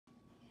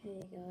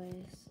Hey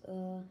guys,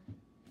 I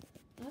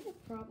have a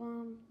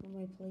problem with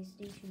my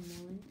PlayStation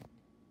 1.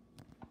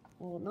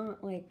 Well,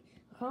 not like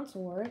the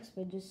console works,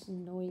 but just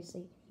some noise they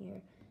can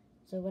hear.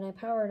 So when I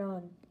power it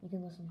on, you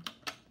can listen.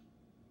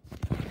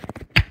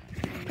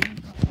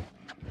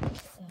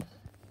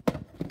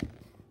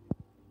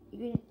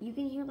 You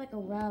can hear like a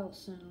rattle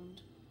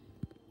sound.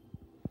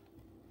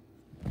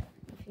 You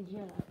can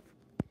hear that.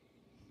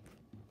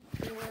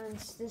 And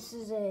this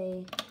is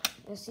a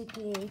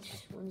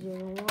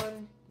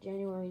SCPH-101,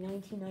 January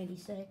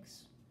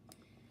 1996.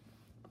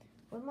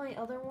 With my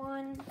other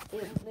one,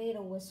 it made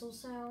a whistle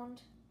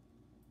sound.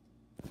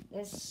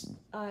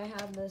 I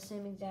have the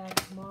same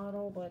exact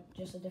model, but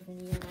just a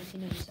different year,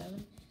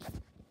 1997.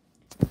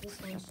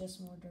 This one's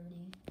just more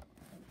dirty.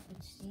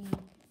 Let's see.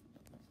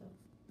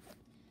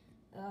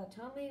 So,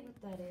 tell me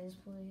what that is,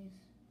 please.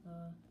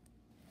 Yeah,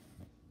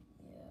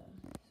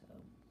 so.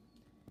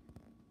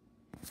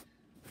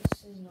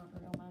 This is not a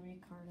real memory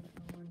card if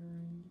you're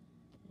wondering.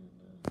 And,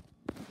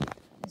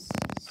 this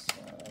is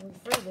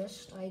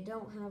refurbished. I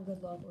don't have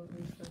good luck with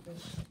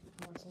refurbished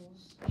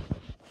consoles.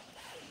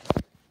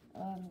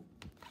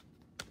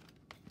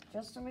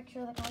 Just to make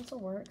sure the console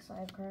works, I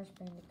have Crash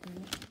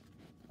Bandicoot.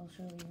 I'll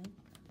show you.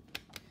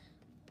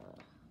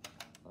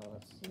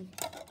 Let's see.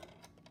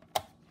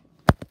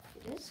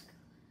 Disc?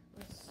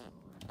 Let's see.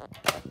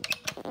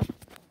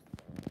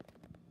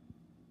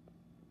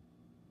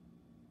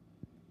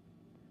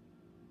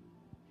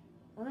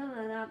 Other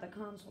than that, the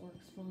console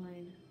works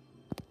fine.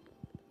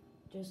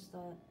 Just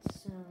that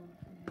sound.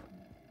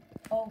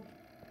 Oh!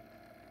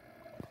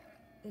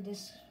 It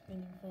is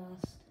spinning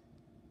fast.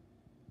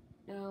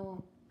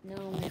 No.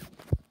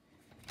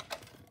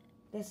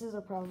 This is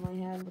a problem I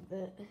had with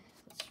it.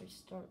 Let's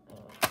restart.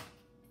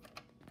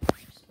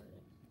 Restart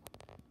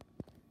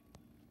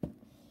it.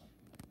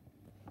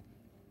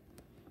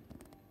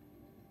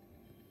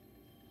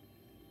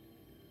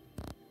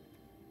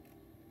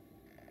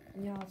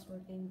 Yeah, it's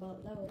working,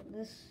 but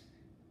this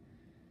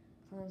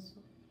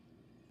console.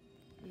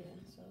 Yeah,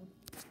 so.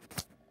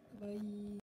 Bye.